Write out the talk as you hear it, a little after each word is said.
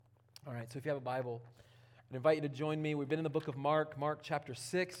All right, so if you have a Bible, I'd invite you to join me. We've been in the book of Mark, Mark chapter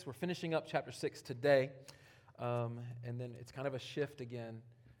 6. We're finishing up chapter 6 today, and then it's kind of a shift again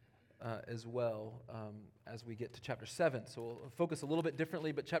as well as we get to chapter 7. So we'll focus a little bit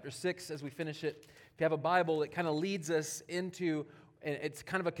differently, but chapter 6, as we finish it, if you have a Bible, it kind of leads us into, and it's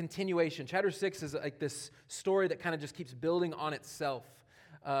kind of a continuation. Chapter 6 is like this story that kind of just keeps building on itself.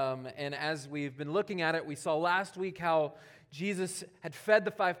 And as we've been looking at it, we saw last week how Jesus had fed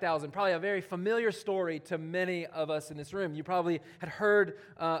the 5,000, probably a very familiar story to many of us in this room. You probably had heard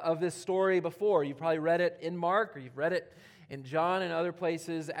of this story before. You've probably read it in Mark, or you've read it in John and other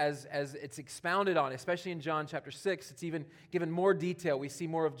places as it's expounded on, especially in John chapter 6. It's even given more detail. We see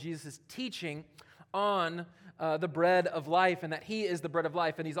more of Jesus' teaching on the bread of life, and that he is the bread of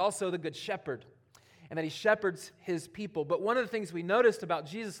life, and he's also the good shepherd, and that he shepherds his people. But one of the things we noticed about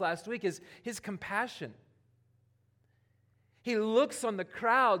Jesus last week is his compassion. He looks on the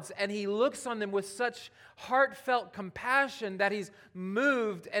crowds, and he looks on them with such heartfelt compassion that he's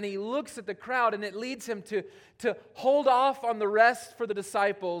moved, and he looks at the crowd, and it leads him to hold off on the rest for the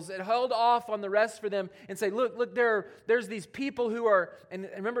disciples, and hold off on the rest for them, and say, look, there's these people who are, and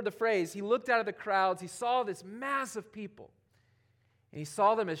remember the phrase, he looked out of the crowds, he saw this mass of people, and he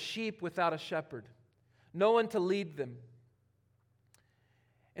saw them as sheep without a shepherd, no one to lead them.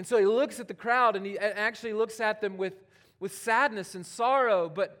 And so he looks at the crowd, and he actually looks at them with sadness and sorrow,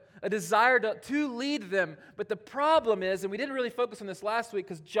 but a desire to lead them. But the problem is, and we didn't really focus on this last week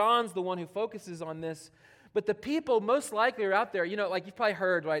because John's the one who focuses on this, but the people most likely are out there, like you've probably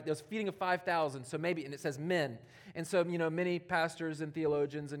heard, right, there's feeding of 5,000, so maybe, and it says men. And so, many pastors and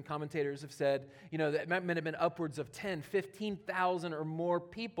theologians and commentators have said, that might have been upwards of 10, 15,000 or more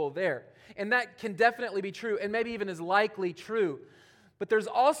people there. And that can definitely be true, and maybe even is likely true. But there's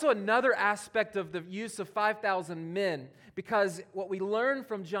also another aspect of the use of 5,000 men, because what we learn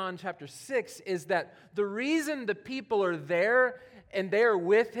from John chapter 6 is that the reason the people are there and they're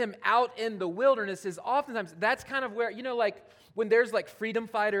with him out in the wilderness is oftentimes that's kind of where, like when there's like freedom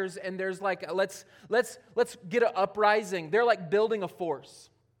fighters and there's like, let's get an uprising, they're like building a force.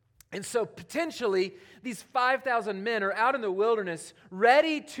 And so potentially, these 5,000 men are out in the wilderness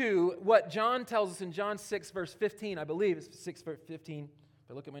ready to, what John tells us in John 6, verse 15, I believe it's 6, verse 15. If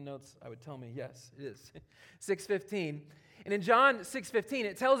I look at my notes, I would tell me, yes, it is. 6:15. And in John 6:15,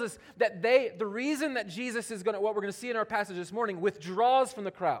 it tells us that the reason that Jesus is what we're going to see in our passage this morning, withdraws from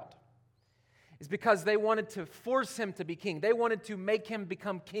the crowd, is because they wanted to force him to be king. They wanted to make him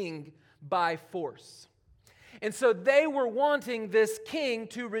become king by force. And so they were wanting this king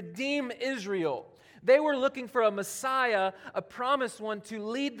to redeem Israel. They were looking for a Messiah, a promised one to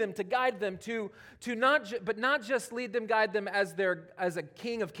lead them, to guide them, but not just lead them, guide them as a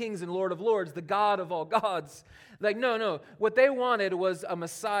King of kings and Lord of lords, the God of all gods. Like, no. What they wanted was a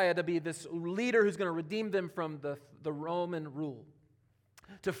Messiah to be this leader who's going to redeem them from the Roman rule,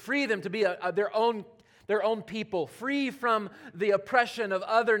 to free them to be their own people, free from the oppression of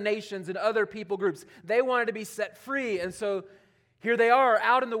other nations and other people groups. They wanted to be set free, and so here they are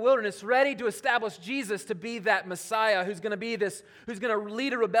out in the wilderness, ready to establish Jesus to be that Messiah who's going to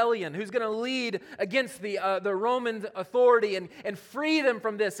lead a rebellion, who's going to lead against the Roman authority and free them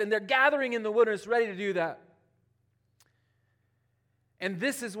from this. And they're gathering in the wilderness ready to do that. And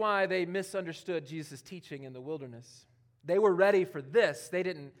this is why they misunderstood Jesus' teaching in the wilderness. They were ready for this.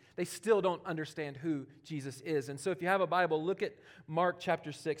 They still don't understand who Jesus is. And so if you have a Bible, look at Mark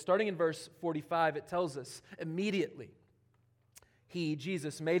chapter 6. Starting in verse 45, it tells us immediately,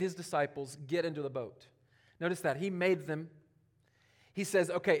 Jesus, made his disciples get into the boat. Notice that. He made them. He says,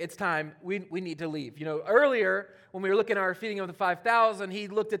 okay, it's time. We need to leave. Earlier, when we were looking at our feeding of the 5,000, he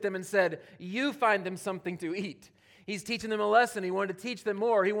looked at them and said, you find them something to eat. He's teaching them a lesson. He wanted to teach them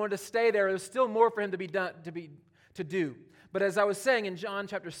more. He wanted to stay there. There was still more for him to do. But as I was saying in John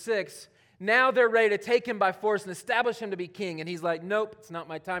chapter 6, now they're ready to take him by force and establish him to be king. And he's like, nope, it's not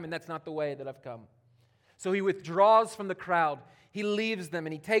my time, and that's not the way that I've come. So he withdraws from the crowd. He leaves them,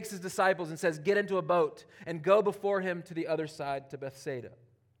 and he takes his disciples and says, get into a boat and go before him to the other side, to Bethsaida,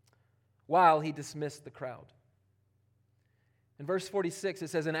 while he dismissed the crowd. In verse 46, it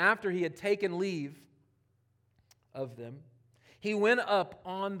says, and after he had taken leave of them, he went up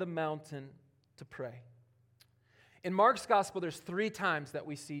on the mountain to pray. In Mark's gospel, there's 3 times that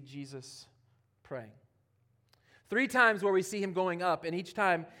we see Jesus praying. 3 times where we see him going up, and each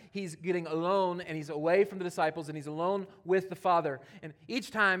time he's getting alone, and he's away from the disciples, and he's alone with the Father. And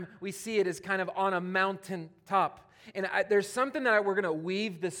each time we see it as kind of on a mountain top. And there's something that we're going to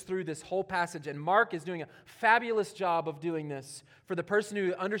weave this through this whole passage, and Mark is doing a fabulous job of doing this for the person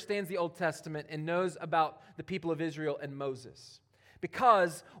who understands the Old Testament and knows about the people of Israel and Moses.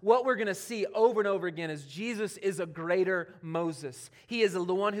 Because what we're going to see over and over again is Jesus is a greater Moses. He is the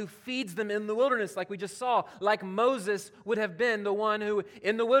one who feeds them in the wilderness, like we just saw, like Moses would have been the one who,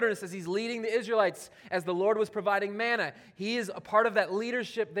 in the wilderness, as he's leading the Israelites, as the Lord was providing manna, he is a part of that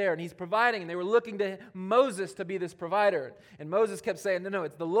leadership there, and he's providing, and they were looking to Moses to be this provider. And Moses kept saying, no,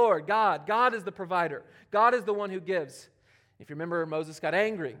 it's the Lord, God. God is the provider. God is the one who gives. If you remember, Moses got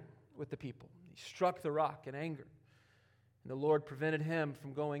angry with the people. He struck the rock in anger. And the Lord prevented him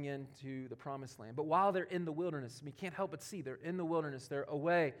from going into the promised land. But while they're in the wilderness, you can't help but see they're in the wilderness, they're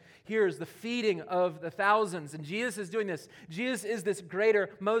away. Here's the feeding of the thousands, and Jesus is doing this. Jesus is this greater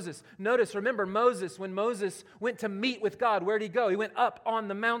Moses. Notice, remember Moses, when Moses went to meet with God, where did he go? He went up on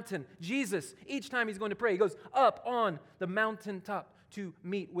the mountain. Jesus, each time he's going to pray, he goes up on the mountaintop to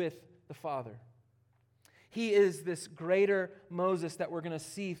meet with the Father. He is this greater Moses that we're going to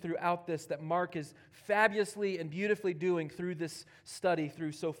see throughout this, that Mark is fabulously and beautifully doing through this study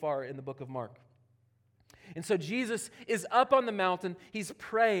through so far in the book of Mark. And so Jesus is up on the mountain. He's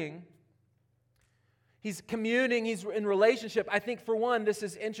praying. He's communing. He's in relationship. I think, for one, this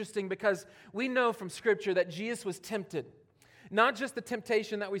is interesting because we know from Scripture that Jesus was tempted. Not just the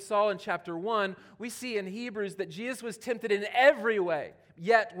temptation that we saw in chapter 1. We see in Hebrews that Jesus was tempted in every way,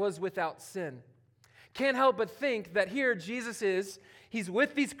 yet was without sin. Can't help but think that here Jesus is, he's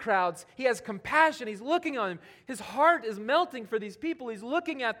with these crowds, he has compassion, he's looking on them, his heart is melting for these people, he's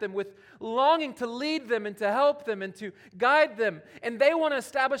looking at them with longing to lead them and to help them and to guide them, and they want to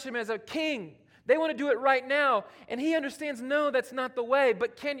establish him as a king. They want to do it right now, and he understands, no, that's not the way,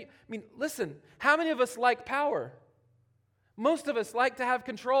 but listen, how many of us like power? Most of us like to have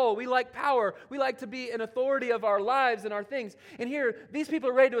control. We like power. We like to be in authority of our lives and our things. And here, these people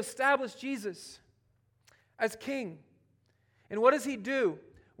are ready to establish Jesus as king. And what does he do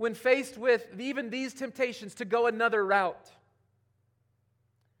when faced with even these temptations to go another route?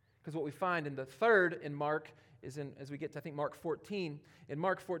 Because what we find in the third in Mark is as we get to, I think, Mark 14. In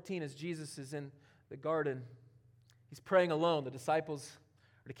Mark 14, as Jesus is in the garden, he's praying alone. The disciples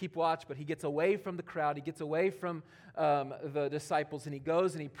are to keep watch, but he gets away from the crowd. He gets away from the disciples, and he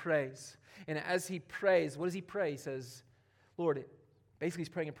goes and he prays. And as he prays, what does he pray? He says, Lord, basically he's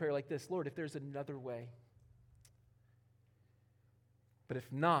praying a prayer like this: Lord, if there's another way, but if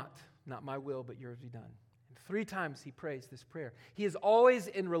not my will, but yours be done. And 3 times he prays this prayer. He is always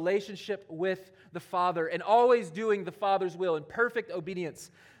in relationship with the Father and always doing the Father's will in perfect obedience.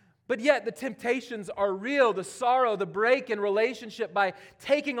 But yet the temptations are real, the sorrow, the break in relationship by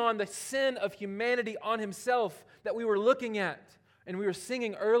taking on the sin of humanity on himself that we were looking at and we were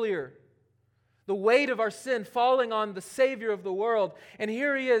singing earlier. The weight of our sin falling on the Savior of the world. And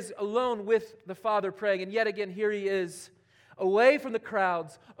here he is alone with the Father praying. And yet again, here he is, away from the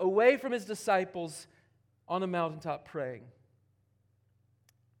crowds, away from his disciples, on the mountaintop praying.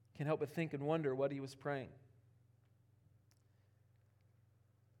 Can't help but think and wonder what he was praying.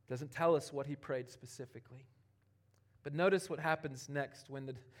 Doesn't tell us what he prayed specifically. But notice what happens next when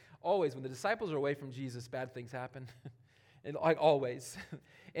the disciples are away from Jesus, bad things happen. And like always.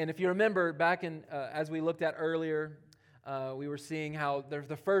 And if you remember back in, as we looked at earlier, we were seeing how there's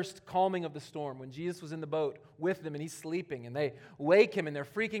the first calming of the storm when Jesus was in the boat with them and he's sleeping and they wake him and they're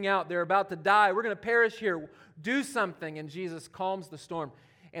freaking out. They're about to die. We're going to perish here. Do something. And Jesus calms the storm.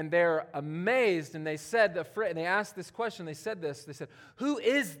 And they're amazed, and they asked this question. They said, who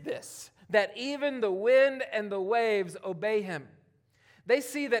is this that even the wind and the waves obey him? They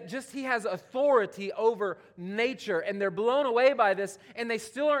see that just he has authority over nature, and they're blown away by this, and they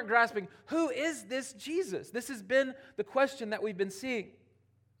still aren't grasping, who is this Jesus? This has been the question that we've been seeing.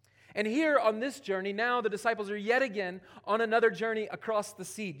 And here on this journey, now the disciples are yet again on another journey across the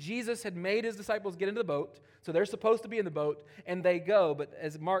sea. Jesus had made his disciples get into the boat, so they're supposed to be in the boat, and they go. But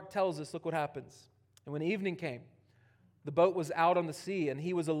as Mark tells us, look what happens. And when evening came, the boat was out on the sea, and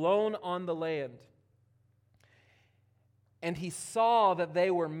he was alone on the land. And he saw that they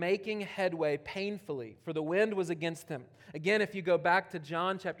were making headway painfully, for the wind was against them. Again, if you go back to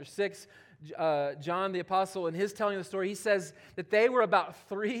John chapter 6, John the apostle, in his telling of the story, he says that they were about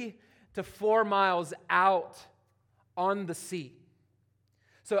 3 to 4 miles out on the sea.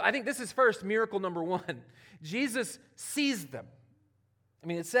 So I think this is first miracle number 1. Jesus sees them.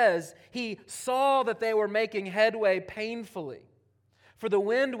 It says he saw that they were making headway painfully, for the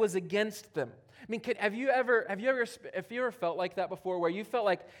wind was against them. Have you ever felt like that before, where you felt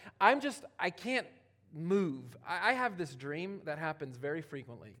like, I can't move? I have this dream that happens very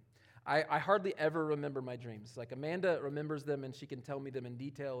frequently. I hardly ever remember my dreams. Like Amanda remembers them and she can tell me them in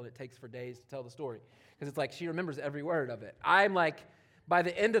detail, and it takes for days to tell the story. Because it's like she remembers every word of it. I'm like, by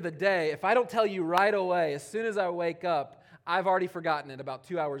the end of the day, if I don't tell you right away, as soon as I wake up, I've already forgotten it about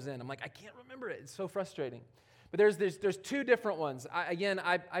 2 hours in. I'm like, I can't remember it. It's so frustrating. But there's two different ones.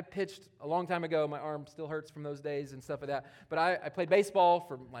 I pitched a long time ago. My arm still hurts from those days and stuff like that. But I played baseball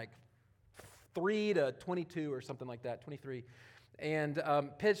from like 3 to 22 or something like that, 23. And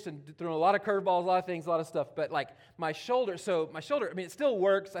pitched and threw a lot of curveballs, a lot of things, a lot of stuff. But like my shoulder, I mean, it still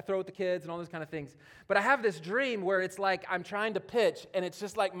works. I throw with the kids and all those kind of things. But I have this dream where it's like I'm trying to pitch, and it's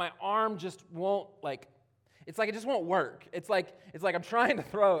just like my arm just won't like, it's like it just won't work. It's like I'm trying to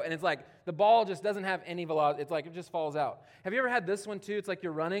throw, and it's like the ball just doesn't have any velocity. It's like it just falls out. Have you ever had this one too? It's like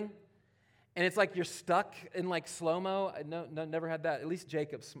you're running, and it's like you're stuck in like slow-mo. No, never had that. At least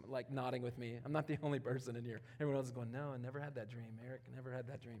Jacob's like nodding with me. I'm not the only person in here. Everyone else is going, no, I never had that dream. Eric, never had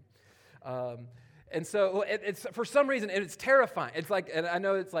that dream. And so it's for some reason, it's terrifying. It's like, and I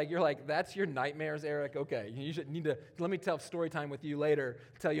know it's like, you're like, that's your nightmares, Eric? Okay, you should need to, let me tell story time with you later,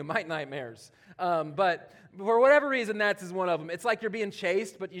 tell you my nightmares. But for whatever reason, that's one of them. It's like you're being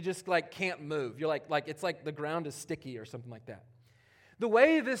chased, but you just like can't move. You're like it's like the ground is sticky or something like that. The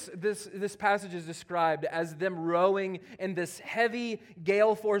way this passage is described as them rowing in this heavy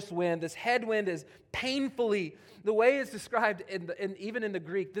gale force wind, this headwind is painfully, the way it's described even in the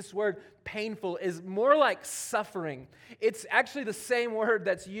Greek, this word painful is more like suffering. It's actually the same word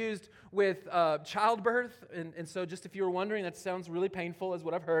that's used with childbirth. And so just if you were wondering, that sounds really painful is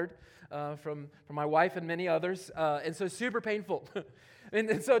what I've heard from my wife and many others. And so super painful.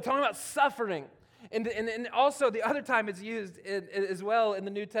 and so talking about suffering. And also the other time it's used as well in the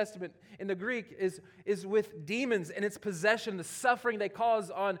New Testament in the Greek is with demons and its possession, the suffering they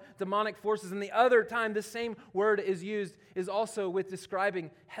cause on demonic forces. And the other time this same word is used is also with describing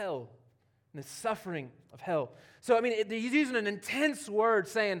hell and the suffering of hell. So, I mean, he's using an intense word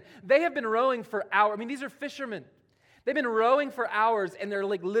saying they have been rowing for hours. I mean, these are fishermen. They've been rowing for hours and they're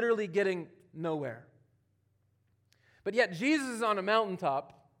like literally getting nowhere. But yet Jesus is on a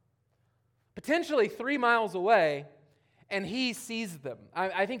mountaintop, potentially 3 miles away, and he sees them.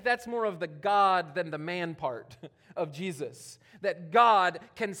 I think that's more of the God than the man part of Jesus, that God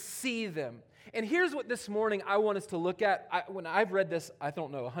can see them. And here's what this morning I want us to look at. When I've read this, I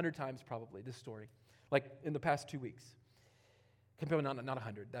don't know, 100 times probably, this story, like in the past 2 weeks. Not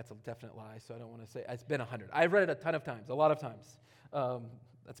 100, that's a definite lie, so I don't want to say, it's been 100. I've read it a ton of times, a lot of times.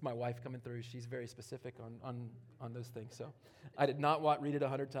 That's my wife coming through. She's very specific on those things. So I did not read it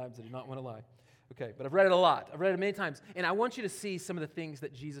 100 times. I did not want to lie. Okay, but I've read it a lot. I've read it many times. And I want you to see some of the things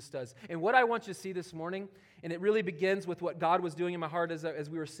that Jesus does. And what I want you to see this morning, and it really begins with what God was doing in my heart as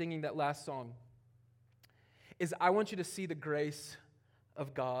we were singing that last song, is I want you to see the grace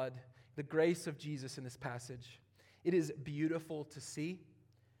of God, the grace of Jesus in this passage. It is beautiful to see.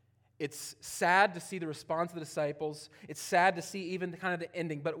 It's sad to see the response of the disciples. It's sad to see even kind of the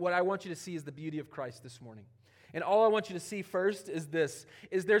ending. But what I want you to see is the beauty of Christ this morning. And all I want you to see first is there's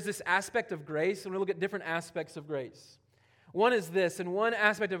this aspect of grace, and we'll look at different aspects of grace. One is this, and one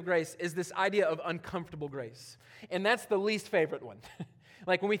aspect of grace is this idea of uncomfortable grace. And that's the least favorite one.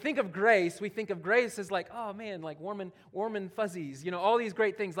 Like when we think of grace as like, oh man, like warm and fuzzies, all these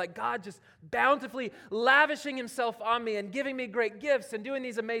great things. Like God just bountifully lavishing himself on me and giving me great gifts and doing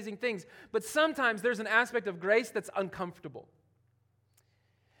these amazing things. But sometimes there's an aspect of grace that's uncomfortable.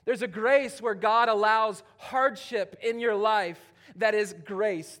 There's a grace where God allows hardship in your life that is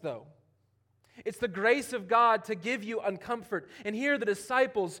grace, though. It's the grace of God to give you uncomfort. And here the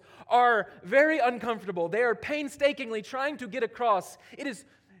disciples are very uncomfortable. They are painstakingly trying to get across. It is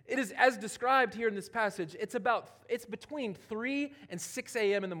as described here in this passage. It's between 3 and 6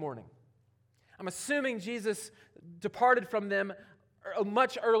 a.m. in the morning. I'm assuming Jesus departed from them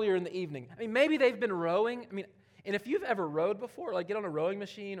much earlier in the evening. I mean, maybe they've been rowing. And if you've ever rowed before, like get on a rowing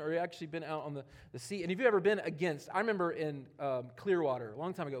machine or you've actually been out on the sea, and if you've ever been against, I remember in Clearwater a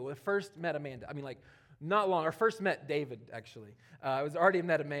long time ago, when I first met Amanda, not long, or first met David, actually. I was already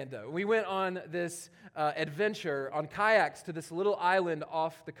met Amanda. We went on this adventure on kayaks to this little island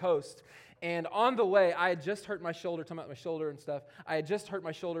off the coast. And on the way, I had just hurt my shoulder, talking about my shoulder and stuff. I had just hurt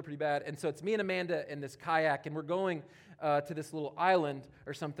my shoulder pretty bad. And so it's me and Amanda in this kayak, and we're going to this little island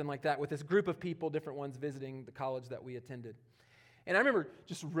or something like that with this group of people, different ones visiting the college that we attended. And I remember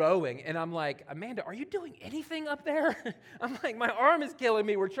just rowing, and I'm like, Amanda, are you doing anything up there? I'm like, my arm is killing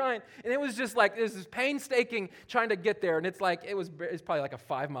me. We're trying. And it was just like, this is painstaking trying to get there. And it's like, it's probably like a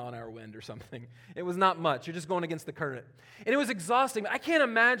 5-mile-an-hour wind or something. It was not much. You're just going against the current. And it was exhausting. I can't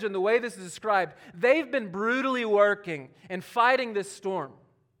imagine the way this is described. They've been brutally working and fighting this storm.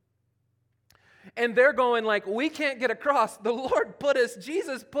 And they're going like, we can't get across.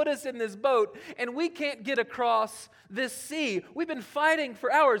 Jesus put us in this boat, and we can't get across this sea. We've been fighting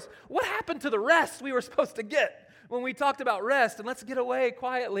for hours. What happened to the rest we were supposed to get? when we talked about rest and let's get away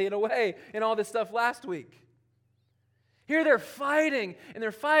quietly and away and all this stuff last week. Here they're fighting and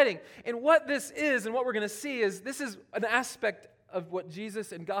they're fighting. And what this is and what we're going to see is this is an aspect of what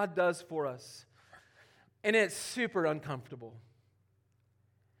Jesus and God does for us. And it's super uncomfortable.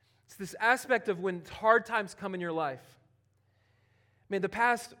 It's this aspect of when hard times come in your life. I mean, the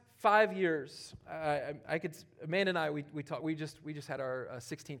past 5 years, Amanda and I, we talked. We just had our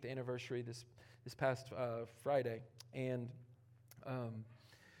 16th anniversary this past Friday, and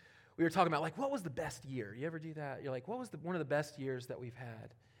we were talking about like what was the best year. You ever do that? You're like, what was one of the best years that we've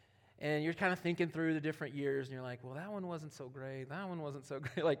had? And you're kind of thinking through the different years, and you're like, well, that one wasn't so great. That one wasn't so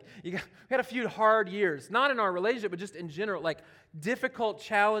great. Like, we had a few hard years, not in our relationship, but just in general, like difficult,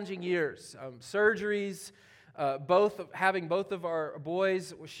 challenging years. Surgeries, having both of our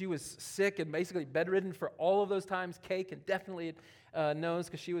boys. She was sick and basically bedridden for all of those times. Kay can definitely knows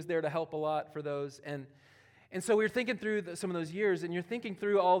because she was there to help a lot for those. And so we were thinking through some of those years, and you're thinking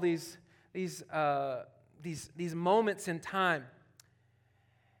through all these moments in time.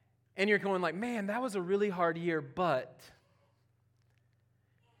 And you're going like, man, that was a really hard year, but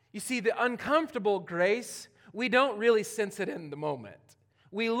you see, the uncomfortable grace, we don't really sense it in the moment.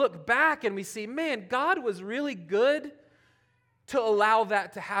 We look back and we see, man, God was really good to allow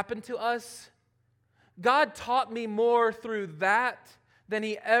that to happen to us. God taught me more through that than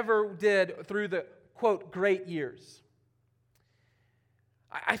He ever did through the, quote, great years.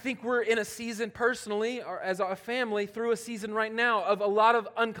 I think we're in a season personally, or as a family, through a season right now of a lot of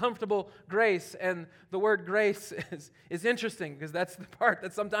uncomfortable grace. And the word grace is interesting because that's the part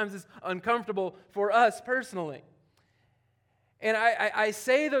that sometimes is uncomfortable for us personally. And I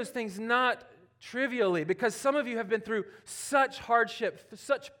say those things not trivially because some of you have been through such hardship,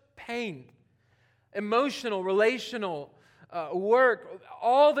 such pain, emotional, relational, work,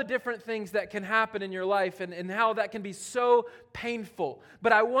 all the different things that can happen in your life and how that can be so painful.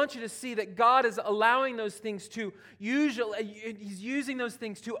 But I want you to see that God is allowing those things to He's using those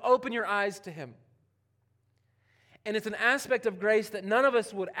things to open your eyes to Him. And it's an aspect of grace that none of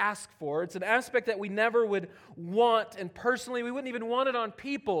us would ask for. It's an aspect that we never would want, and personally we wouldn't even want it on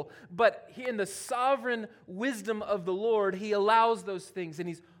people. But in the sovereign wisdom of the Lord, He allows those things, and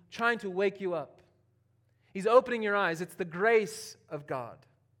He's trying to wake you up. He's opening your eyes. It's the grace of God.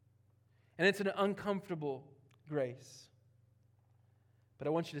 And it's an uncomfortable grace. But I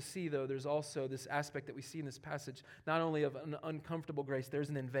want you to see, though, there's also this aspect that we see in this passage, not only of an uncomfortable grace, there's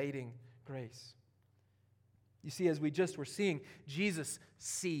an invading grace. You see, as we just were seeing, Jesus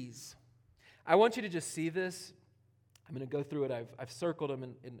sees. I want you to just see this. I'm going to go through it. I've circled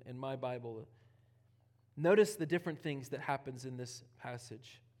them in my Bible. Notice the different things that happens in this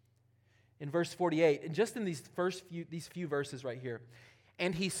passage. In verse 48, and just in these few verses right here,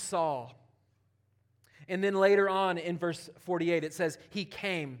 and He saw. And then later on in verse 48, it says, He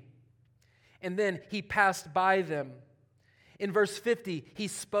came. And then He passed by them. In verse 50, He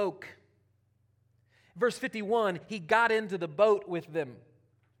spoke. Verse 51, He got into the boat with them.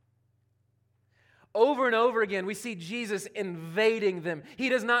 Over and over again, we see Jesus invading them. He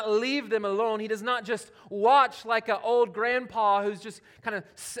does not leave them alone. He does not just watch like an old grandpa who's just kind of,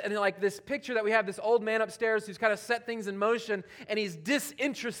 like this picture that we have, this old man upstairs who's kind of set things in motion, and he's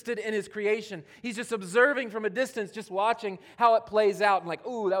disinterested in his creation. He's just observing from a distance, just watching how it plays out, and like,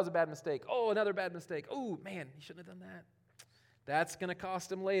 ooh, that was a bad mistake. Oh, another bad mistake. Ooh, man, he shouldn't have done that. That's going to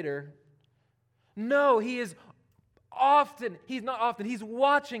cost him later. No, he's watching.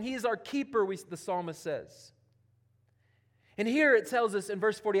 He is our keeper, the psalmist says. And here it tells us in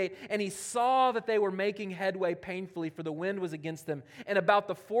verse 48, and He saw that they were making headway painfully, for the wind was against them, and about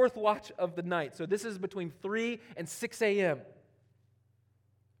the fourth watch of the night, so this is between 3 and 6 a.m.,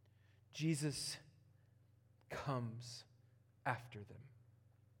 Jesus comes after them.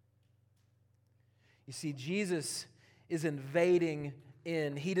 You see, Jesus is invading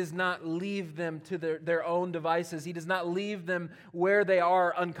in. He does not leave them to their own devices. He does not leave them where they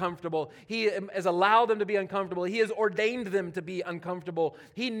are uncomfortable. He has allowed them to be uncomfortable. He has ordained them to be uncomfortable.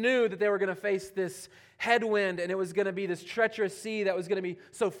 He knew that they were going to face this headwind, and it was going to be this treacherous sea that was going to be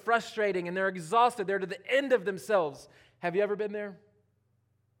so frustrating, and they're exhausted. They're to the end of themselves. Have you ever been there?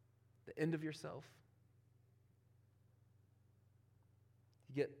 The end of yourself?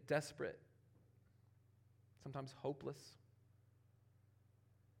 You get desperate, sometimes hopeless.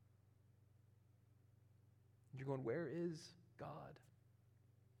 You're going, where is God?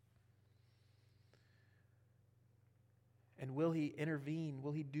 And will He intervene?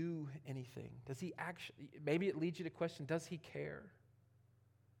 Will He do anything? Does He actually, maybe it leads you to question, does He care?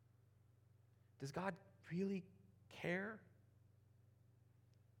 Does God really care?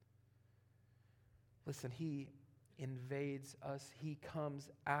 Listen, He invades us. He comes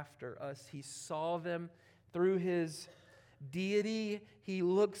after us. He saw them through his deity. He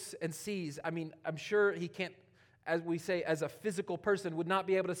looks and sees. I mean, I'm sure he can't, as we say, as a physical person, would not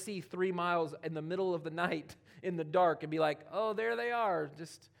be able to see 3 miles in the middle of the night in the dark and be like, oh, there they are,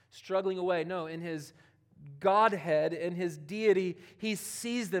 just struggling away. No, in his Godhead, in his deity, he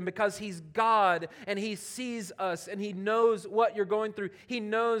sees them because he's God and he sees us and he knows what you're going through. He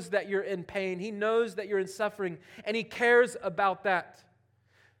knows that you're in pain. He knows that you're in suffering and he cares about that.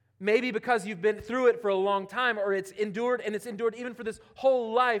 Maybe because you've been through it for a long time or it's endured and it's endured even for this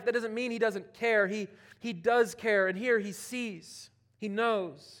whole life. That doesn't mean he doesn't care. He does care, and here he sees. He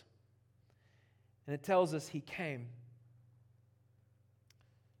knows. And it tells us he came.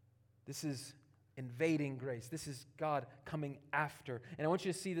 This is invading grace. This is God coming after. And I want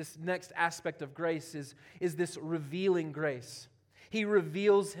you to see this next aspect of grace is this revealing grace. He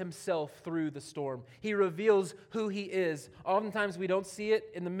reveals himself through the storm. He reveals who he is. Oftentimes we don't see it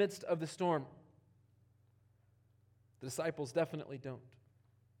in the midst of the storm. The disciples definitely don't.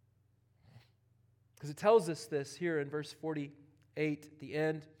 Because it tells us this here in verse 48 at the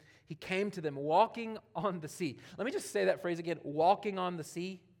end. He came to them walking on the sea. Let me just say that phrase again, walking on the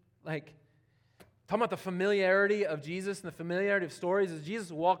sea. Like, talking about the familiarity of Jesus and the familiarity of stories is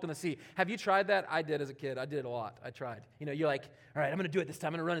Jesus walked on the sea. Have you tried that? I did as a kid. I did it a lot. I tried. You know, you're like, all right, I'm going to do it this time.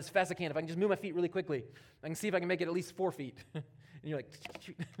 I'm going to run as fast as I can. If I can just move my feet really quickly, I can see if I can make it at least 4 feet. And you're like,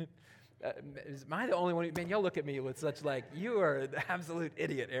 is I the only one? Man, y'all look at me with such like, you are an absolute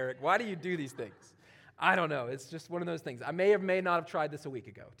idiot, Eric. Why do you do these things? I don't know. It's just one of those things. I may or may not have tried this a week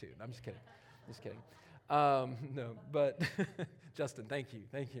ago, too. I'm just kidding. Just kidding. No, but Justin, thank you.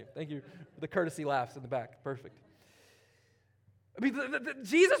 Thank you for the courtesy laughs in the back. Perfect. I mean,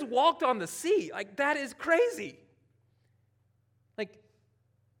 Jesus walked on the sea. Like, that is crazy. Like,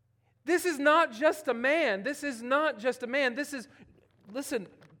 this is not just a man. This is not just a man. This is, listen,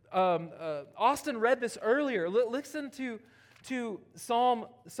 Austin read this earlier. Listen to Psalm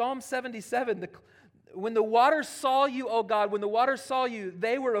 77. When the waters saw you, O God, when the waters saw you,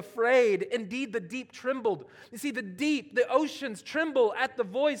 they were afraid. Indeed, the deep trembled. You see, the oceans tremble at the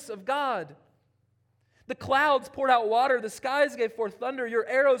voice of God. The clouds poured out water. The skies gave forth thunder. Your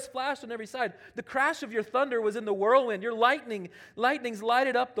arrows flashed on every side. The crash of your thunder was in the whirlwind. Your lightnings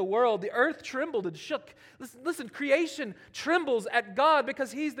lighted up the world. The earth trembled and shook. Listen, creation trembles at God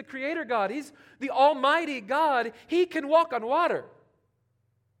because He's the Creator God. He's the Almighty God. He can walk on water.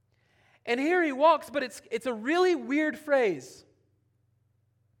 And here He walks, but it's a really weird phrase.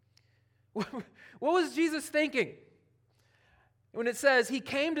 What was Jesus thinking? When it says He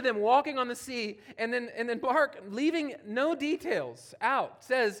came to them walking on the sea, and then Mark, leaving no details out,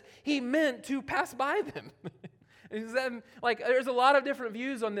 says He meant to pass by them. Is that, like, there's a lot of different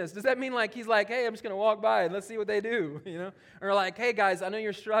views on this. Does that mean like He's like, hey, I'm just going to walk by and let's see what they do, you know? Or like, hey guys, I know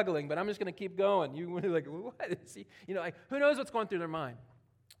you're struggling, but I'm just going to keep going. You like, what is He? You know, like, who knows what's going through their mind?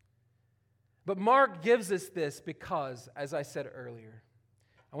 But Mark gives us this because, as I said earlier,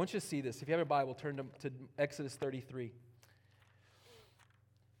 I want you to see this. If you have a Bible, turn to Exodus 33.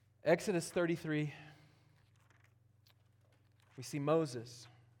 Exodus 33, we see Moses.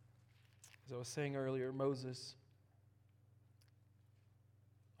 As I was saying earlier, Moses.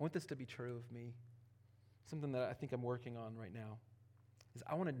 I want this to be true of me. Something that I think I'm working on right now is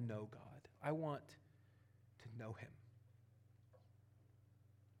I want to know God. I want to know Him.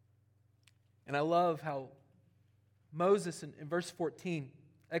 And I love how Moses in verse 14,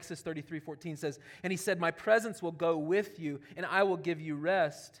 Exodus 33:14 says, and he said, my presence will go with you, and I will give you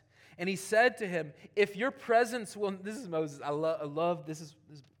rest. And he said to him, if your presence will, this is Moses, I love, this is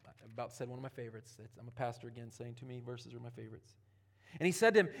about said one of my favorites. I'm a pastor again, saying to me, verses are my favorites. And he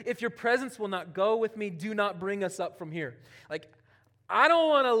said to him, if your presence will not go with me, do not bring us up from here. Like, I don't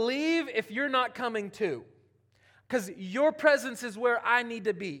want to leave if you're not coming too. Because your presence is where I need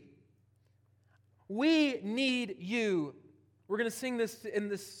to be. We need you. We're going to sing this in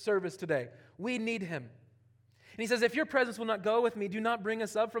this service today. We need Him. And he says, if your presence will not go with me, do not bring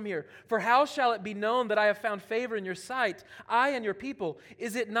us up from here. For how shall it be known that I have found favor in your sight, I and your people?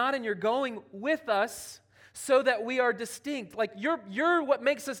 Is it not in your going with us so that we are distinct? Like, you're what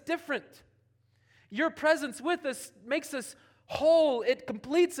makes us different. Your presence with us makes us whole. It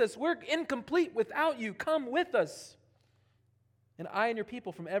completes us. We're incomplete without you. Come with us. And I and your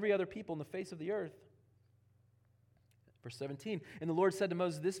people from every other people on the face of the earth. Verse 17, and the Lord said to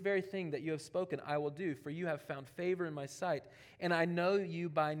Moses, this very thing that you have spoken I will do, for you have found favor in my sight, and I know you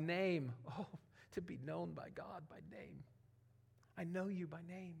by name. Oh, to be known by God by name. I know you by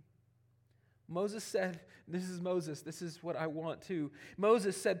name. Moses said, this is Moses, this is what I want too.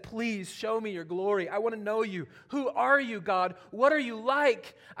 Moses said, please show me your glory. I want to know you. Who are you, God? What are you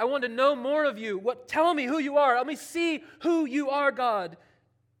like? I want to know more of you. Tell me who you are. Let me see who you are, God.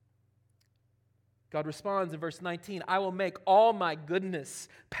 God responds in verse 19, I will make all my goodness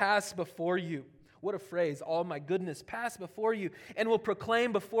pass before you. What a phrase, all my goodness pass before you, and will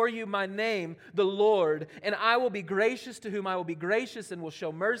proclaim before you my name, the Lord. And I will be gracious to whom I will be gracious, and will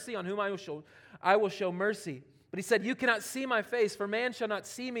show mercy on whom I will show mercy. But he said, you cannot see my face, for man shall not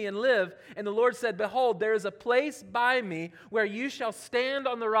see me and live. And the Lord said, behold, there is a place by me where you shall stand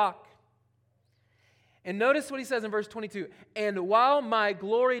on the rock. And notice what he says in verse 22. And while my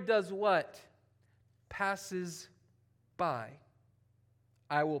glory does what? Passes by.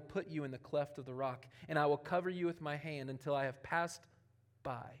 I will put you in the cleft of the rock, and I will cover you with my hand until I have passed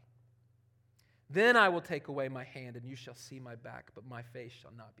by. Then I will take away my hand, and you shall see my back, but my face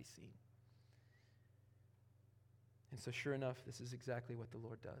shall not be seen. And so sure enough, this is exactly what the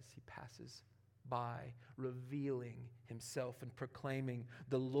Lord does. He passes by, revealing himself and proclaiming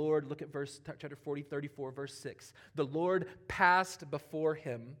the Lord. Look at chapter 34, verse 6. The Lord passed before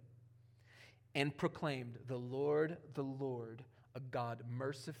him and proclaimed, the Lord, a God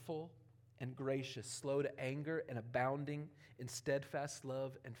merciful and gracious, slow to anger and abounding in steadfast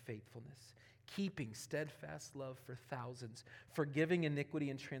love and faithfulness, keeping steadfast love for thousands, forgiving iniquity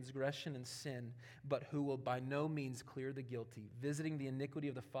and transgression and sin, but who will by no means clear the guilty, visiting the iniquity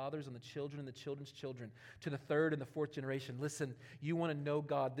of the fathers on the children and the children's children, to the third and the fourth generation. Listen, you want to know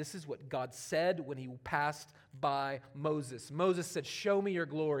God. This is what God said when he passed by Moses. Moses said, show me your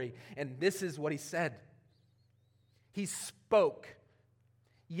glory. And this is what he said. He spoke.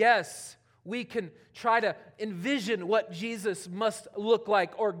 Yes, we can try to envision what Jesus must look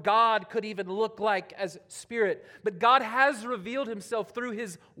like, or God could even look like as spirit. But God has revealed himself through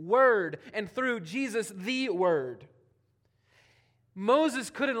his word and through Jesus, the word. Moses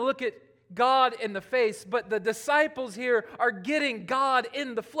couldn't look at God in the face, but the disciples here are getting God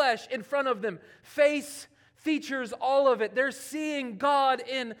in the flesh in front of them. Face features all of it. Sea seeing God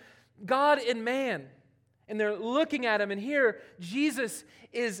in man. And they're looking at him, and here Jesus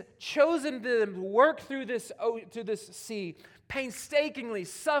is chosen to work through to this sea, painstakingly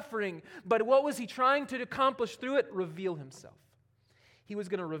suffering. But what was he trying to accomplish through it? Reveal himself. He was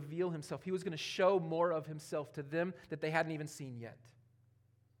going to reveal himself. He was going to show more of himself to them that they hadn't even seen yet.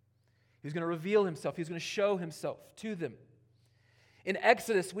 He was going to reveal himself. He was going to show himself to them. In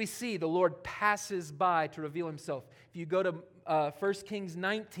Exodus, we see the Lord passes by to reveal himself. If you go to 1 Kings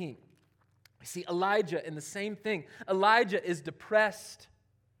 19, we see Elijah in the same thing. Elijah is depressed.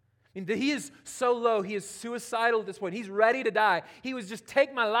 I mean, he is so low. He is suicidal at this point. He's ready to die. He was just,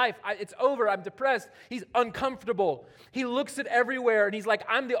 take my life. It's over. I'm depressed. He's uncomfortable. He looks at everywhere and he's like,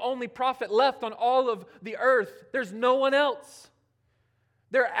 I'm the only prophet left on all of the earth. There's no one else.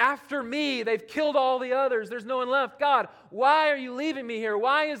 They're after me. They've killed all the others. There's no one left. God, why are you leaving me here?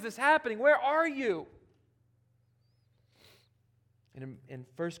 Why is this happening? Where are you? And in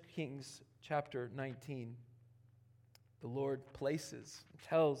 1 Kings chapter 19, the Lord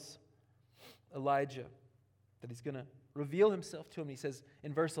tells Elijah that he's going to reveal himself to him. He says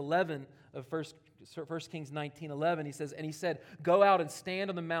in verse 11 of 1 Kings 19:11, he says, and he said, go out and stand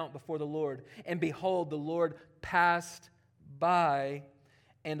on the mount before the Lord. And behold, the Lord passed by,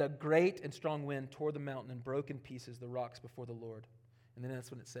 and a great and strong wind tore the mountain and broke in pieces the rocks before the Lord. And then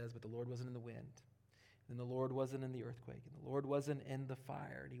that's when it says, but the Lord wasn't in the wind. And the Lord wasn't in the earthquake. And the Lord wasn't in the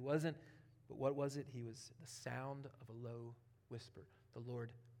fire. And he wasn't, but what was it? He was the sound of a low whisper. The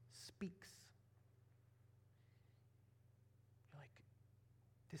Lord speaks. You're like,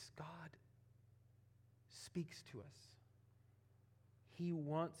 this God speaks to us. He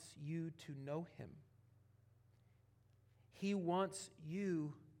wants you to know him. He wants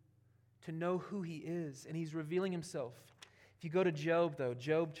you to know who he is, and he's revealing himself. If you go to Job, though,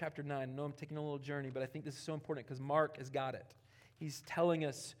 Job chapter 9, I know I'm taking a little journey, but I think this is so important because Mark has got it. He's telling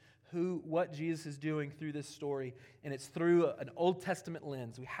us what Jesus is doing through this story, and it's through an Old Testament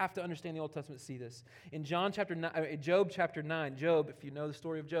lens. We have to understand the Old Testament to see this. In Job chapter 9, Job, if you know the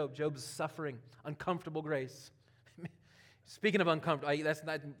story of Job, Job's suffering, uncomfortable grace. Speaking of uncomfortable, that's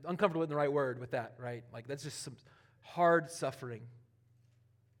not uncomfortable isn't the right word with that, right? Like that's just some hard suffering.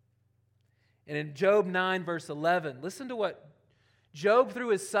 And in Job 9, verse 11, listen to what Job, through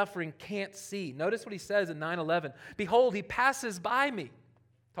his suffering, can't see. Notice what he says in 9:11. Behold, he passes by me.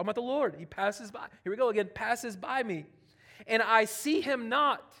 Talking about the Lord. He passes by. Here we go again. Passes by me. And I see him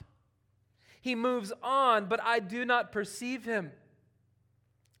not. He moves on, but I do not perceive him.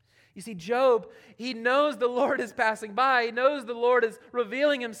 You see, Job, he knows the Lord is passing by. He knows the Lord is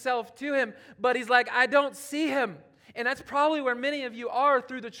revealing himself to him, but he's like, I don't see him. And that's probably where many of you are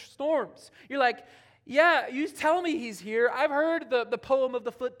through the storms. You're like, yeah, you tell me he's here. I've heard the poem of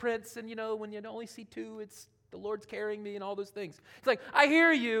the footprints, and when you only see two, it's the Lord's carrying me and all those things. It's like, I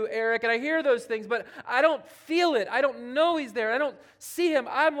hear you, Eric, and I hear those things, but I don't feel it. I don't know he's there. I don't see him.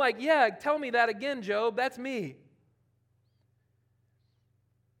 I'm like, yeah, tell me that again, Job. That's me.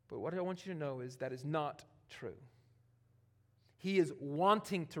 But what I want you to know is that is not true. He is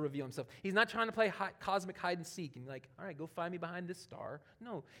wanting to reveal himself. He's not trying to play cosmic hide and seek and like, all right, go find me behind this star.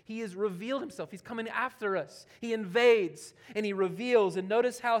 No, he has revealed himself. He's coming after us. He invades and he reveals. And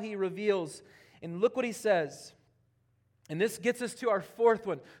notice how he reveals. And look what he says. And this gets us to our fourth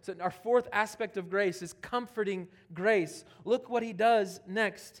one. So our fourth aspect of grace is comforting grace. Look what he does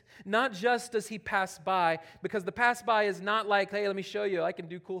next. Not just does he pass by, because the pass by is not like, hey, let me show you, I can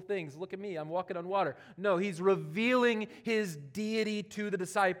do cool things. Look at me, I'm walking on water. No, he's revealing his deity to the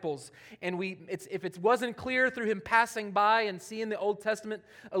disciples. And if it wasn't clear through him passing by and seeing the Old Testament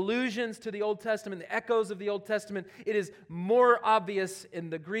allusions to the Old Testament, the echoes of the Old Testament, it is more obvious in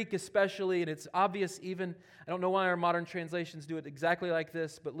the Greek especially, and it's obvious even, I don't know why our modern translations do it exactly like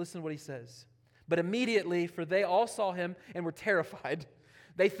this, but listen to what he says. But immediately, for they all saw him and were terrified.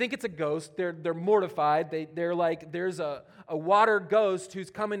 They think it's a ghost. They're mortified. They're like, there's a water ghost who's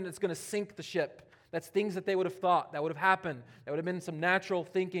coming that's going to sink the ship. That's things that they would have thought that would have happened. That would have been some natural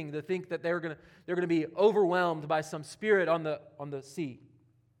thinking to think that they're going to be overwhelmed by some spirit on the sea.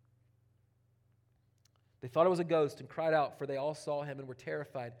 They thought it was a ghost and cried out, for they all saw him and were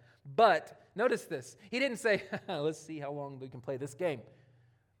terrified. But notice this. He didn't say, let's see how long we can play this game.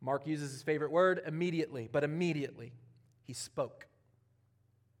 Mark uses his favorite word, immediately. But immediately, he spoke.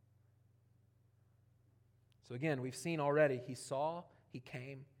 So again, we've seen already, he saw, he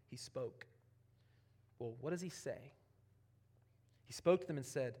came, he spoke. Well, what does he say? He spoke to them and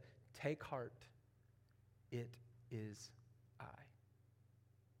said, take heart, it is I.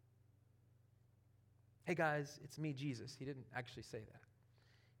 Hey guys, it's me, Jesus. He didn't actually say that.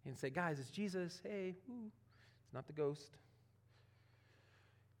 He didn't say, guys, it's Jesus. Hey, it's not the ghost.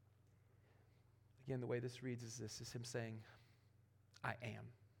 Again, the way this reads is this, is him saying, I am.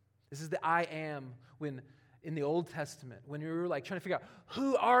 This is the I am when in the Old Testament, when you're like trying to figure out,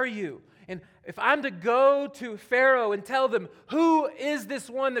 who are you? And if I'm to go to Pharaoh and tell them, who is this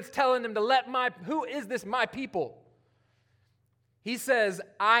one that's telling them to who is this my people? He says,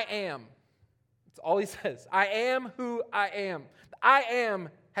 I am. That's all he says. I am who I am. I am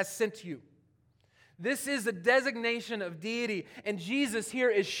has sent you. This is a designation of deity, and Jesus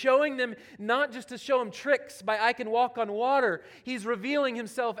here is showing them not just to show them tricks by I can walk on water. He's revealing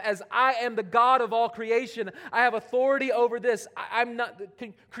himself as I am the God of all creation. I have authority over this.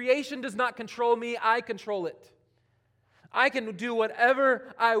 Creation does not control me. I control it. I can do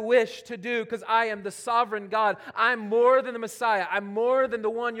whatever I wish to do because I am the sovereign God. I'm more than the Messiah. I'm more than the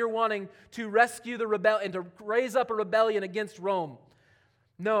one you're wanting to rescue the rebellion and to raise up a rebellion against Rome.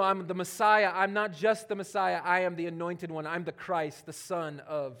 No, I'm the Messiah. I'm not just the Messiah. I am the anointed one. I'm the Christ, the Son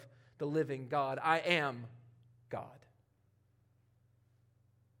of the living God. I am God.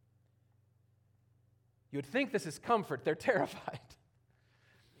 You would think this is comfort. They're terrified.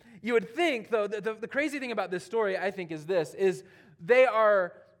 You would think, though, the crazy thing about this story, I think, is this, is they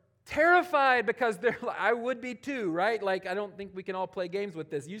are terrified because they're like, I would be too, right? Like, I don't think we can all play games with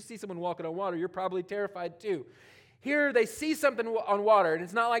this. You see someone walking on water, you're probably terrified too. Here, they see something on water, and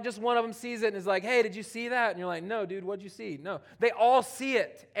it's not like just one of them sees it and is like, hey, did you see that? And you're like, no, dude, what'd you see? No. They all see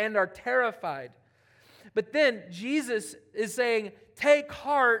it and are terrified. But then Jesus is saying, take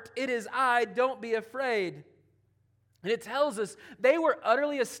heart, it is I, don't be afraid. And it tells us they were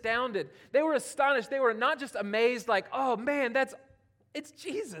utterly astounded. They were astonished. They were not just amazed like, oh man, it's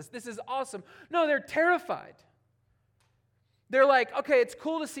Jesus. This is awesome. No, they're terrified. They're like, okay, it's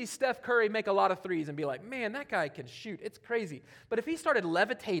cool to see Steph Curry make a lot of threes and be like, man, that guy can shoot. It's crazy. But if he started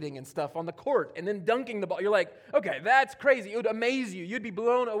levitating and stuff on the court and then dunking the ball, you're like, okay, that's crazy. It would amaze you. You'd be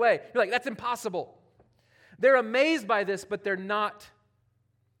blown away. You're like, that's impossible. They're amazed by this, but they're not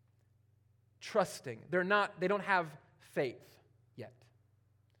trusting. They don't have faith yet.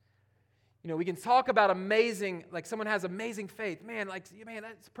 You know, we can talk about amazing, like someone has amazing faith. Man,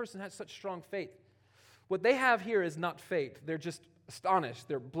 that person has such strong faith. What they have here is not faith. They're just astonished.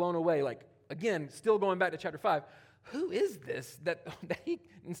 They're blown away. Like, again, still going back to chapter 5. Who is this that he,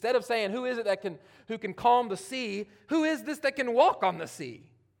 instead of saying, who is it who can calm the sea, who is this that can walk on the sea?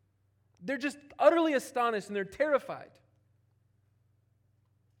 They're just utterly astonished and they're terrified.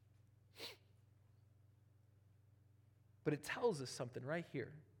 But it tells us something right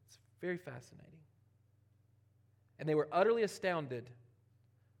here. It's Very fascinating. And they were utterly astounded.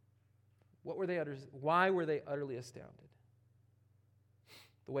 Why were they utterly astounded?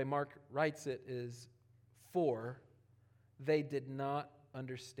 The way Mark writes it is, for they did not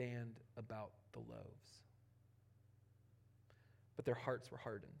understand about the loaves, but their hearts were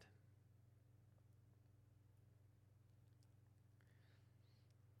hardened.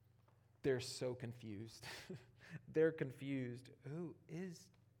 They're so confused. They're confused. Who is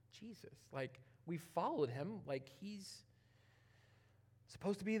Jesus? Like, we followed him like he's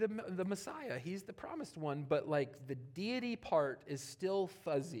supposed to be the Messiah. He's the promised one, but like the deity part is still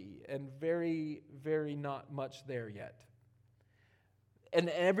fuzzy and very, very not much there yet. And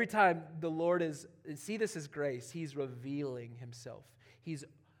every time the Lord see this as grace, he's revealing himself. He's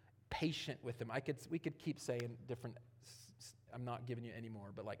patient with them. We could keep saying different, I'm not giving you any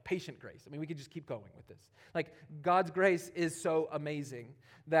more, but like patient grace. I mean, we could just keep going with this. Like, God's grace is so amazing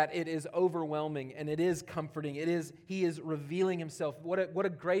that it is overwhelming and it is comforting. He is revealing himself. What a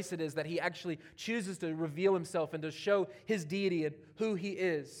grace it is that he actually chooses to reveal himself and to show his deity and who he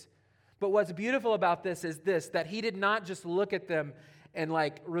is. But what's beautiful about this is this, that he did not just look at them and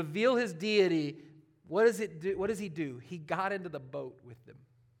like reveal his deity. What does he do? He got into the boat with them.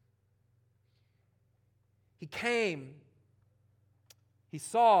 He came. He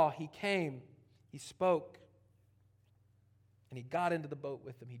saw, he came, he spoke, and he got into the boat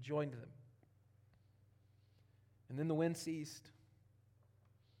with them. He joined them. And then the wind ceased.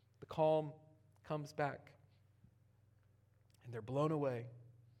 The calm comes back. And they're blown away.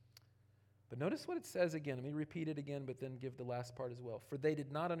 But notice what it says again. Let me repeat it again, but then give the last part as well. For they did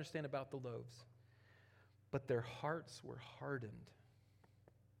not understand about the loaves, but their hearts were hardened.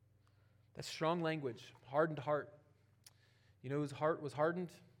 That's strong language, hardened heart. You know whose heart was hardened?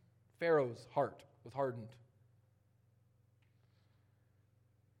 Pharaoh's heart was hardened.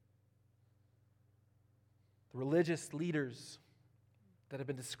 The religious leaders that have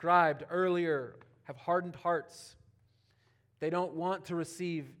been described earlier have hardened hearts. They don't want to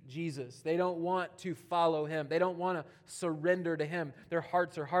receive Jesus. They don't want to follow him. They don't want to surrender to him. Their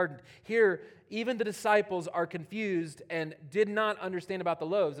hearts are hardened. Here, even the disciples are confused and did not understand about the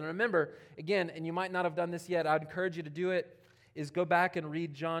loaves. And remember, again, and you might not have done this yet, I'd encourage you to do it, is go back and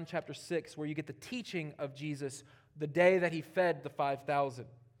read John chapter 6, where you get the teaching of Jesus the day that he fed the 5,000.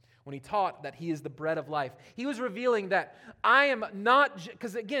 When he taught that he is the bread of life. He was revealing that I am not,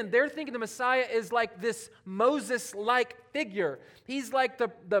 because again, they're thinking the Messiah is like this Moses-like figure. He's like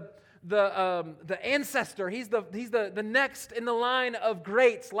the ancestor. He's the next in the line of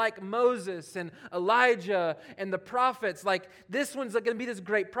greats like Moses and Elijah and the prophets. Like, this one's going to be this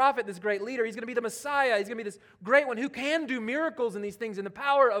great prophet, this great leader. He's going to be the Messiah. He's going to be this great one who can do miracles and these things in the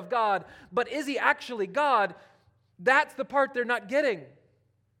power of God. But is he actually God? That's the part they're not getting.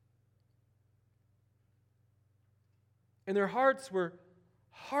 And their hearts were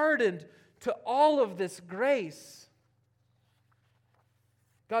hardened to all of this grace.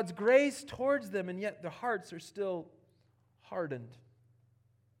 God's grace towards them, and yet their hearts are still hardened.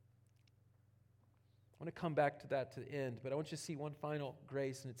 I want to come back to that to the end, but I want you to see one final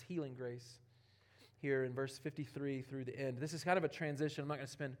grace, and it's healing grace here in verse 53 through the end. This is kind of a transition. I'm not going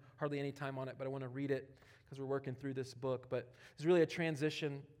to spend hardly any time on it, but I want to read it because we're working through this book. But it's really a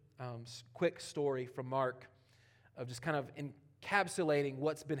transition, quick story from Mark of just kind of encapsulating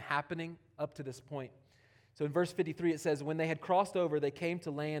what's been happening up to this point. So in verse 53 it says, when they had crossed over, they came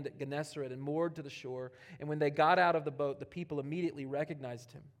to land at Gennesaret and moored to the shore. And when they got out of the boat, the people immediately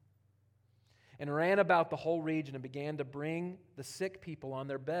recognized him and ran about the whole region and began to bring the sick people on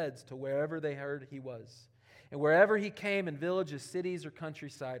their beds to wherever they heard he was. And wherever he came, in villages, cities, or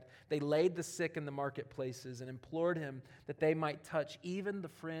countryside, they laid the sick in the marketplaces and implored him that they might touch even the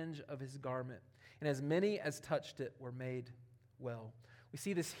fringe of his garment. And as many as touched it were made well. We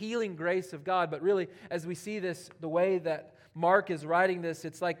see this healing grace of God, but really, as we see this, the way that Mark is writing this,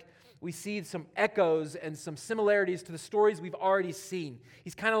 it's like we see some echoes and some similarities to the stories we've already seen.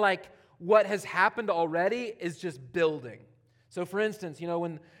 He's kind of like what has happened already is just building. So for instance,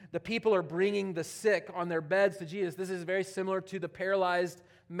 when the people are bringing the sick on their beds to Jesus, this is very similar to the paralyzed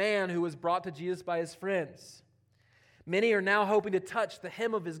man who was brought to Jesus by his friends. Many are now hoping to touch the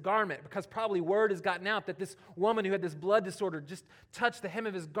hem of his garment because probably word has gotten out that this woman who had this blood disorder just touched the hem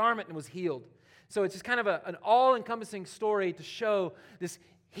of his garment and was healed. So it's just kind of an all-encompassing story to show this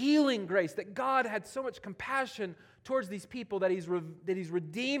healing grace, that God had so much compassion towards these people that he's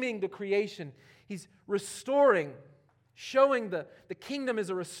redeeming the creation. He's restoring, showing the kingdom is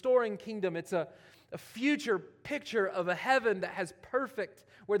a restoring kingdom. It's a a future picture of a heaven that has perfect,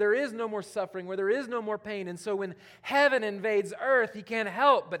 where there is no more suffering, where there is no more pain. And so when heaven invades earth, he can't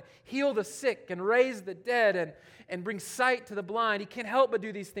help but heal the sick and raise the dead and bring sight to the blind. He can't help but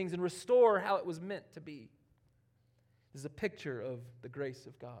do these things and restore how it was meant to be. This is a picture of the grace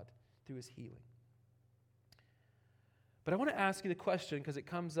of God through his healing. But I want to ask you the question, because it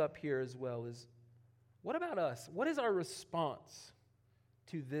comes up here as well, is what about us? What is our response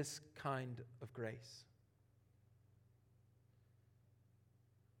to this kind of grace?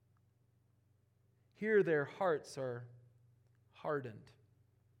 Here their hearts are hardened.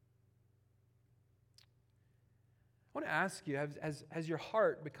 I want to ask you, has your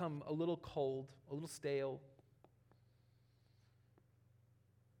heart become a little cold, a little stale?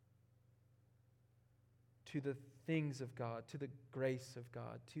 To the things of God, to the grace of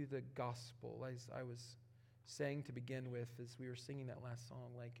God, to the gospel, as I was saying to begin with as we were singing that last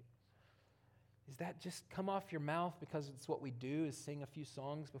song, like, is that just come off your mouth because it's what we do, is sing a few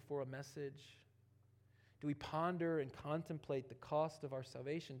songs before a message? Do we ponder and contemplate the cost of our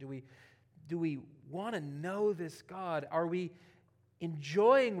salvation? Do we want to know this God? Are we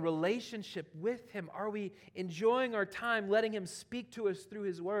enjoying relationship with him? Are we enjoying our time letting him speak to us through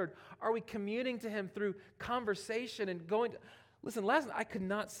his word? Are we communing to him through conversation and going to... Listen, last night I could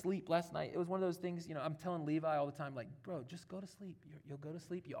not sleep last night. It was one of those things, I'm telling Levi all the time, like, bro, just go to sleep. You'll go to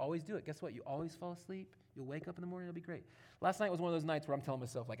sleep. You always do it. Guess what? You always fall asleep. You'll wake up in the morning. It'll be great. Last night was one of those nights where I'm telling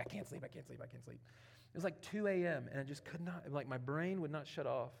myself, like, I can't sleep. It was like 2 a.m. and I just could not, like, my brain would not shut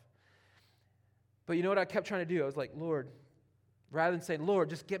off. But you know what I kept trying to do? I was like, Lord, rather than saying, Lord,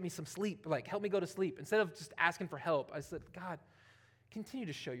 just get me some sleep, like, help me go to sleep. Instead of just asking for help, I said, God, continue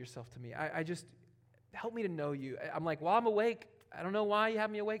to show yourself to me. I just, help me to know you. I'm like, while I'm awake, I don't know why you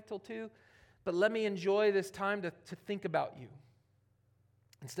have me awake till 2, but let me enjoy this time to think about you.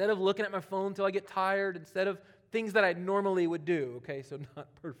 Instead of looking at my phone until I get tired, instead of things that I normally would do, okay, so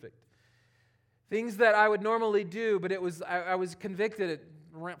not perfect. Things that I would normally do, but I was convicted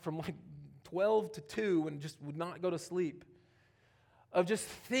from like 12 to 2 and just would not go to sleep. Of just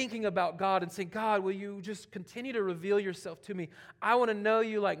thinking about God and saying, God, will you just continue to reveal yourself to me? I want to know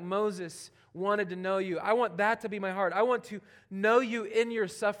you like Moses wanted to know you. I want that to be my heart. I want to know you in your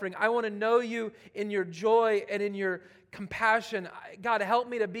suffering. I want to know you in your joy and in your compassion. God, help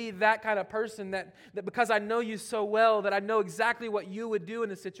me to be that kind of person that because I know you so well, that I know exactly what you would do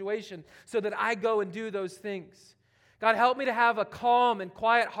in a situation so that I go and do those things. God, help me to have a calm and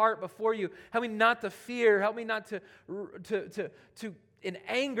quiet heart before you. Help me not to fear. Help me not to in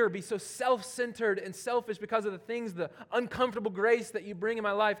anger, be so self-centered and selfish because of the things, the uncomfortable grace that you bring in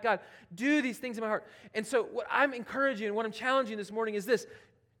my life. God, do these things in my heart. And so what I'm encouraging and what I'm challenging this morning is this.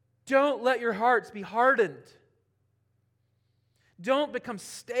 Don't let your hearts be hardened. Don't become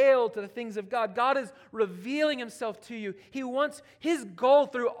stale to the things of God. God is revealing himself to you. His goal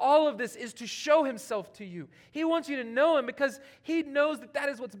through all of this is to show himself to you. He wants you to know him because he knows that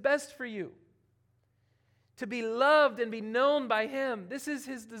is what's best for you. To be loved and be known by him. This is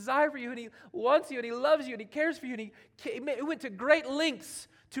his desire for you, and he wants you, and he loves you, and he cares for you, and he went to great lengths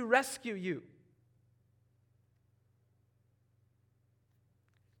to rescue you.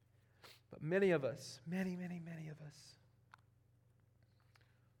 But many of us, many of us,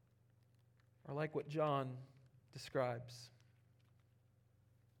 are like what John describes.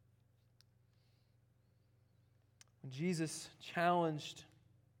 When Jesus challenged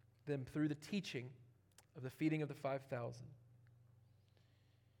them through the teaching of the feeding of the 5,000,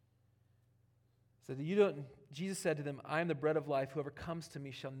 Jesus said to them, I am the bread of life. Whoever comes to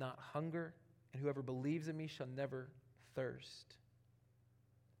me shall not hunger, and whoever believes in me shall never thirst.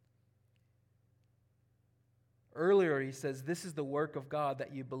 Earlier, he says, this is the work of God,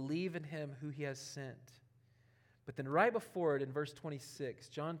 that you believe in him who he has sent. But then right before it, in verse 26,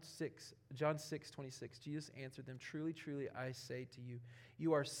 John 6:26, Jesus answered them, truly, truly, I say to you,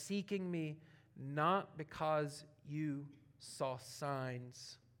 you are seeking me not because you saw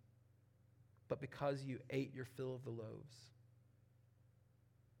signs, but because you ate your fill of the loaves.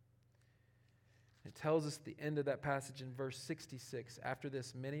 It tells us at the end of that passage in verse 66, after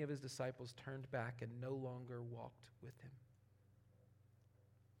this, many of his disciples turned back and no longer walked with him.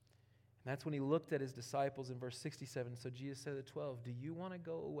 And that's when he looked at his disciples in verse 67. So Jesus said to the 12, do you want to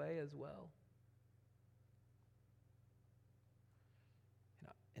go away as well?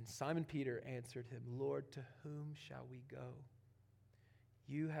 And Simon Peter answered him, Lord, to whom shall we go?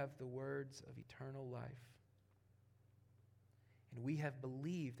 You have the words of eternal life. And we have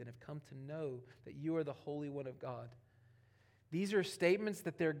believed and have come to know that you are the Holy One of God. These are statements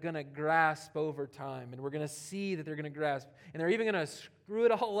that they're going to grasp over time, and we're going to see that they're going to grasp. And they're even going to screw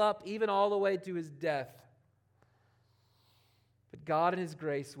it all up, even all the way to his death. But God in his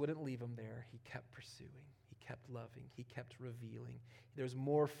grace wouldn't leave him there. He kept pursuing. He kept loving. He kept revealing. There's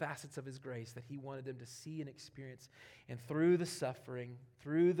more facets of his grace that he wanted them to see and experience. And through the suffering,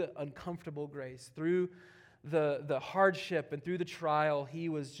 through the uncomfortable grace, through the hardship and through the trial, he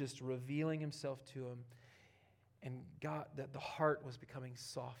was just revealing himself to him. And God, that the heart was becoming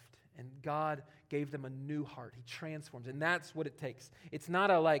soft. And God gave them a new heart. He transforms. And that's what it takes. It's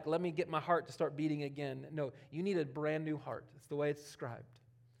not a let me get my heart to start beating again. No, you need a brand new heart. That's the way it's described.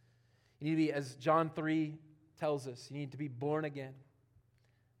 You need to be, as John 3 tells us, you need to be born again.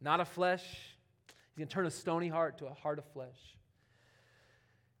 Not of flesh. He's going to turn a stony heart to a heart of flesh.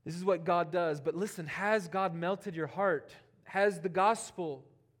 This is what God does. But listen, has God melted your heart? Has the gospel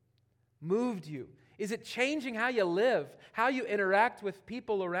moved you? Is it changing how you live, how you interact with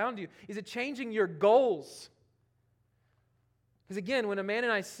people around you? Is it changing your goals? Because again, when Amanda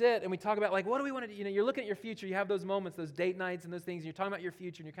and I sit and we talk about what do we want to do? You're looking at your future. You have those moments, those date nights and those things. And you're talking about your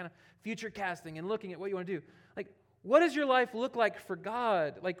future and you're kind of future casting and looking at what you want to do. What does your life look like for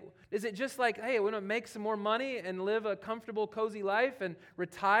God? Is it just hey, I want to make some more money and live a comfortable, cozy life and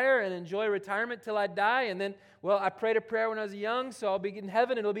retire and enjoy retirement till I die? And then, I prayed a prayer when I was young, so I'll be in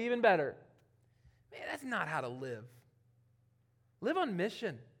heaven and it'll be even better. Man, that's not how to live. Live on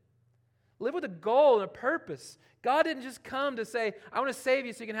mission. Live with a goal and a purpose. God didn't just come to say, I want to save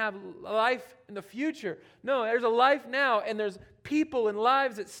you so you can have a life in the future. No, there's a life now, and there's people and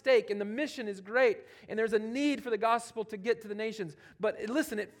lives at stake, and the mission is great, and there's a need for the gospel to get to the nations. But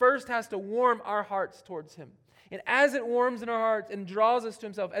listen, it first has to warm our hearts towards Him. And as it warms in our hearts and draws us to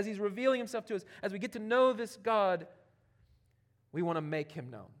Himself, as He's revealing Himself to us, as we get to know this God, we want to make Him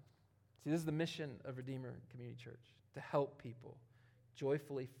known. See, this is the mission of Redeemer Community Church, to help people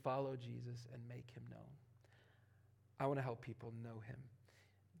joyfully follow Jesus and make Him known. I want to help people know Him.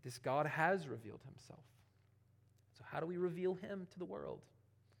 This God has revealed Himself. So how do we reveal Him to the world?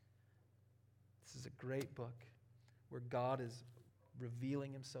 This is a great book where God is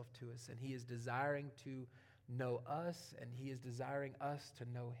revealing Himself to us, and He is desiring to know us, and He is desiring us to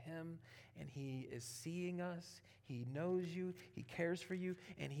know Him, and He is seeing us. He knows you. He cares for you,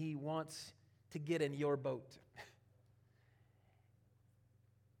 and He wants to get in your boat.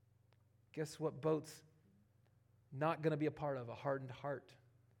 Guess what boat's not going to be a part of? A hardened heart.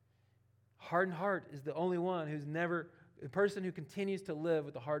 Hardened heart is the only one the person who continues to live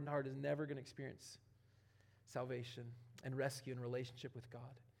with a hardened heart is never going to experience salvation and rescue and relationship with God.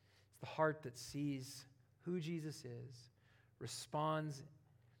 It's the heart that sees who Jesus is, responds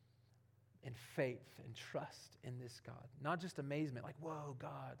in faith and trust in this God. Not just amazement, whoa,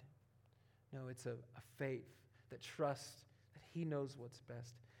 God. No, it's a faith that trusts that He knows what's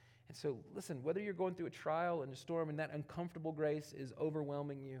best. And so, listen, whether you're going through a trial and a storm and that uncomfortable grace is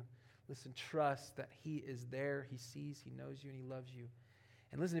overwhelming you, listen, trust that He is there. He sees, He knows you, and He loves you.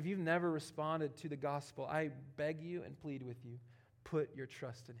 And listen, if you've never responded to the gospel, I beg you and plead with you, put your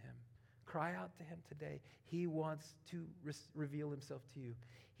trust in Him. Cry out to Him today. He wants to reveal Himself to you.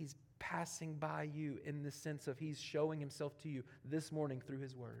 He's passing by you in the sense of He's showing Himself to you this morning through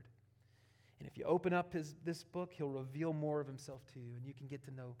His Word. And if you open up this book, He'll reveal more of Himself to you, and you can get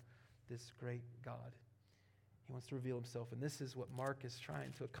to know this great God. He wants to reveal Himself, and this is what Mark is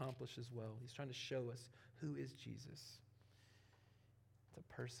trying to accomplish as well. He's trying to show us who is Jesus. It's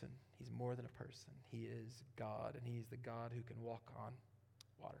a person. He's more than a person. He is God, and He's the God who can walk on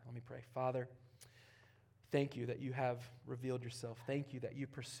water. Let me pray. Father, thank You that You have revealed Yourself. Thank You that You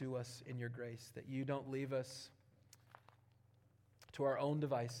pursue us in Your grace, that You don't leave us to our own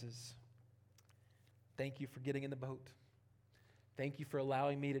devices. Thank You for getting in the boat. Thank You for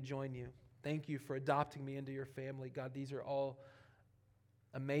allowing me to join You. Thank You for adopting me into Your family. God, these are all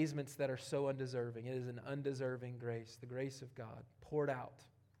amazements that are so undeserving. It is an undeserving grace, the grace of God poured out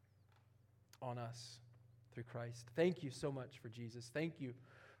on us through Christ. Thank You so much for Jesus. Thank You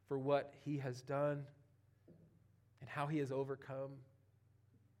for what He has done and how He has overcome.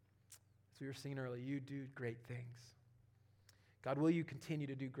 As we were singing earlier, You do great things. God, will You continue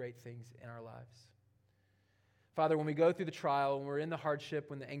to do great things in our lives? Father, when we go through the trial, when we're in the hardship,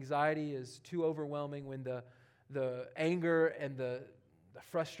 when the anxiety is too overwhelming, when the anger and the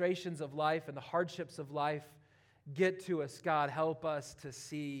frustrations of life and the hardships of life get to us, God, help us to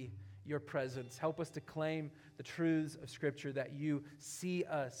see Your presence. Help us to claim the truths of Scripture, that You see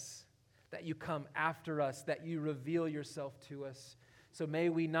us, that You come after us, that You reveal Yourself to us. So may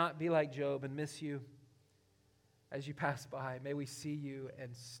we not be like Job and miss You as You pass by. May we see You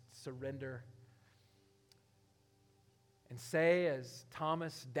and surrender and say, as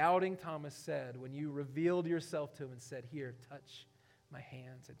Thomas, doubting Thomas said, when you revealed yourself to him and said, here, touch my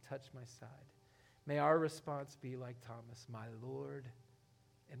hands and touch my side. May our response be like Thomas, my Lord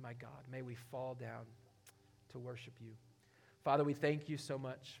and my God. May we fall down to worship you. Father, we thank you so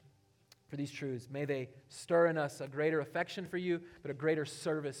much for these truths. May they stir in us a greater affection for you, but a greater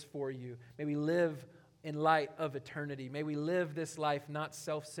service for you. May we live in light of eternity. May we live this life not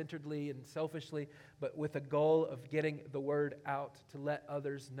self-centeredly and selfishly, but with a goal of getting the word out to let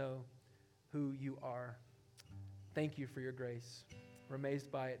others know who you are. Thank you for your grace. We're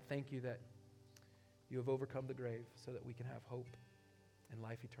amazed by it. Thank you that you have overcome the grave so that we can have hope and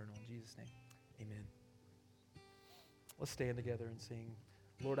life eternal. In Jesus' name, amen. Let's stand together and sing,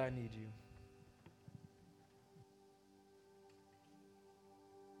 Lord, I Need You.